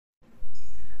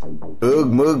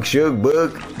Ugg, mug, shug,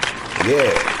 bug.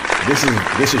 Yeah,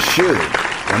 this is Shug.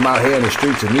 I'm out here in the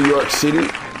streets of New York City.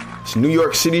 It's New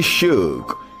York City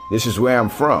Shug. This is where I'm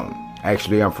from.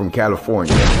 Actually, I'm from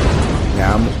California.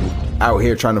 Now I'm out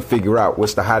here trying to figure out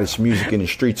what's the hottest music in the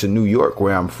streets of New York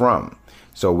where I'm from.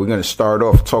 So we're gonna start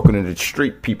off talking to the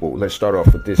street people. Let's start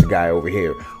off with this guy over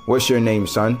here. What's your name,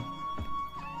 son?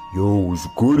 Yo, what's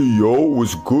goody, yo?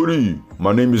 What's goody?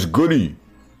 My name is Goody.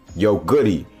 Yo,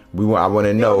 Goody. I want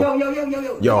to know.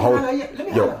 Yo,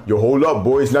 hold up,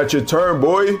 boy. It's not your turn,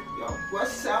 boy. Yo,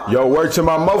 what's up? Yo, word to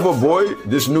my mother, boy.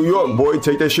 This New York, boy.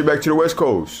 Take that shit back to the West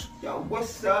Coast. Yo,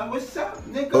 what's up,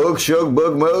 nigga? Ugg, shug,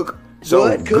 bug, mug.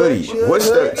 So, Goody, what's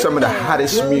some of the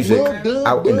hottest music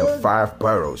out in the 5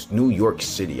 boroughs, New York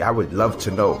City? I would love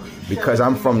to know because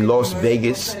I'm from Las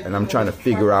Vegas and I'm trying to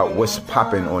figure out what's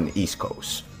popping on the East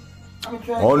Coast.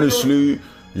 Honestly,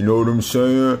 you know what I'm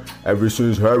saying? Ever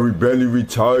since Harry Bentley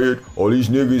retired, all these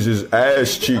niggas is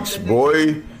ass cheeks,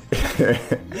 boy. Yo,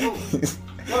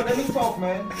 let me talk,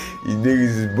 man. These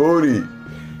niggas is booty.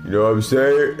 You know what I'm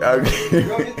saying? Yo,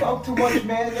 you talk too much,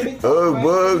 man. Let me talk, man.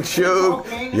 Bug, shug.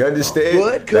 You understand?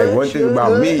 Like one thing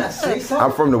about me,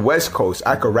 I'm from the West Coast.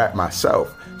 I could rap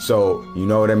myself. So, you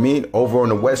know what I mean? Over on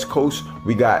the West Coast,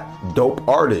 we got dope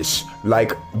artists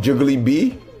like Jiggly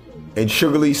B and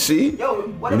Sugarly C. You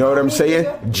know what I'm saying?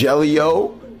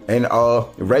 Jelly-O and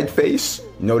Redface.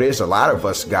 You know, there's a lot of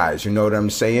us guys. You know what I'm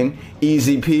saying?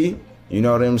 Easy P. You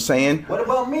know what I'm saying? What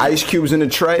about me? Ice Cubes in the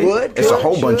tray. It's a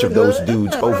whole bunch of those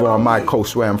dudes over on my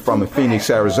coast where I'm from in Phoenix,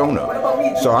 Arizona.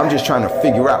 So I'm just trying to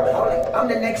figure out. I'm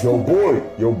the next. Yo, boy,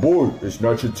 it's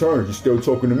not your turn. You're still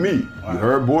talking to me. You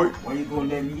heard, boy? Why you gonna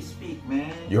let me speak,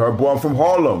 man? You heard, boy? I'm from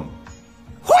Harlem.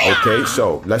 Okay,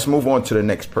 so let's move on to the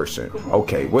next person.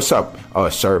 Okay, what's up,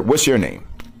 sir? What's your name?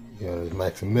 Yo, it's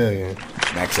Maximilian.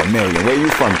 Maximilian. Where you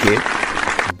from, kid?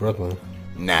 Brooklyn.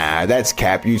 Nah, that's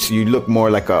cap. You look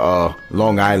more like a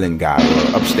Long Island guy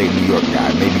or upstate New York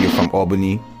guy. Maybe you're from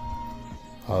Albany.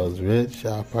 I was rich.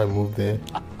 I'll probably move there.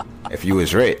 If you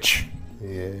was rich.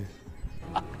 Yeah.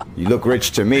 You look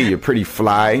rich to me. You're pretty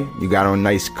fly. You got on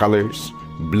nice colors.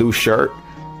 Blue shirt.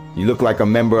 You look like a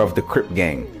member of the Crip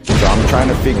gang. So I'm trying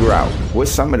to figure out what's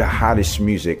some of the hottest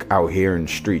music out here in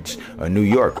the streets of New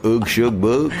York. Ugg, shug,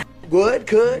 bug. Good,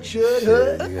 could, should,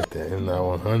 hood. You got the Mdot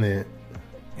 100.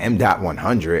 Mdot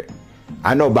 100.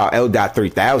 I know about L.Dot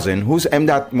 3000. Who's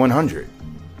Mdot 100?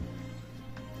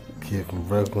 Kid from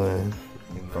Brooklyn.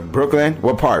 From Brooklyn?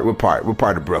 What part? What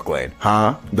part of Brooklyn?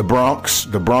 Huh? The Bronx?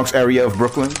 The Bronx area of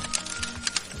Brooklyn?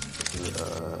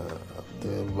 Up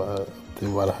there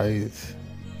by the Heights.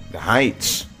 The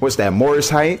Heights. What's that? Morris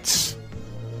Heights?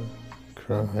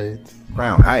 Crown Heights.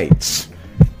 Crown Heights.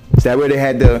 Is that where they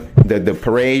had the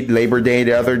parade, Labor Day,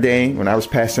 the other day? When I was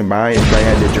passing by, everybody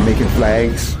had their Jamaican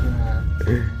flags?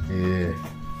 Yeah.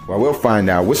 Well, we'll find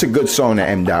out. What's a good song that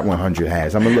Mdot 100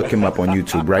 has? I'm going to look him up on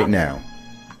YouTube right now.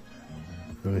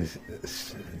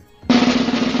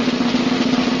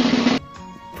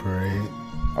 Parade.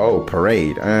 Oh,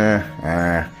 Parade.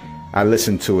 I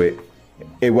listened to it.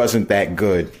 It wasn't that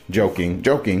good. Joking.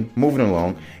 Moving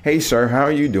along. Hey, sir, how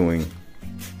are you doing?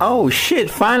 Oh shit,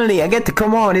 finally I get to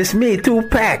come on. It's me,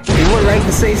 Tupac. You would like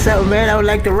to say something, man? I would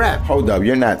like to rap. Hold up,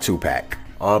 you're not Tupac.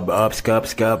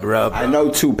 Scub, rub. I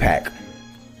know Tupac.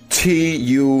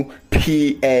 Tupac.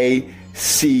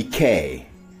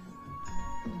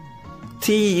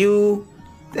 T-U.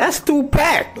 That's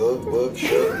Tupac.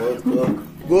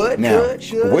 Good, now,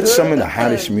 good, what's some of the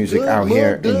hottest music out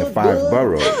here in the 5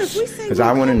 boroughs? Because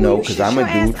I want to know, because I'm a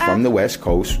dude from the West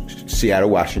Coast, Seattle,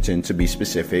 Washington, to be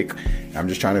specific. I'm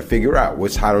just trying to figure out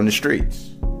what's hot on the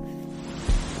streets.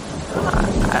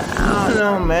 I don't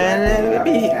know,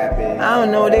 man. I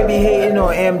don't know. They be hating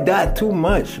on Mdot too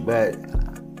much, but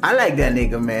I like that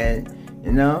nigga, man.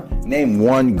 You know? Name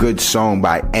one good song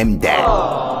by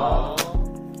Mdot.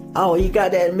 Oh, he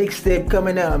got that mixtape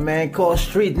coming out, man, called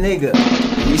Street Nigga.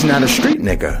 He's not a street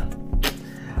nigga.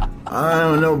 I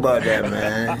don't know about that,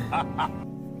 man.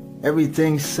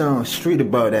 Everything sounds street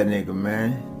about that nigga,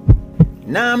 man.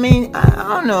 Nah, I mean,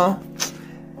 I don't know.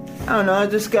 I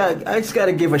just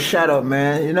gotta give a shout out,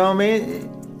 man. You know what I mean?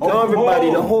 Tell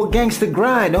everybody the whole gangster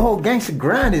grind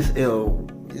is ill.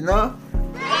 You know?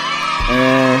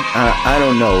 I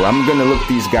don't know. I'm gonna look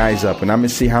these guys up and I'm gonna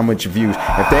see how much views.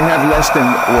 If they have less than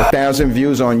 1,000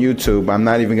 views on YouTube, I'm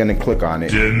not even gonna click on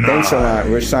it. Thanks a lot.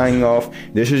 We're signing off.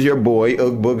 This is your boy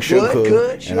Ugg Boog Shook,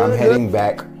 and I'm heading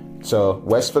back to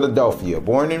West Philadelphia,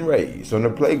 born and raised on the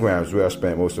playgrounds where I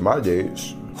spent most of my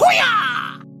days.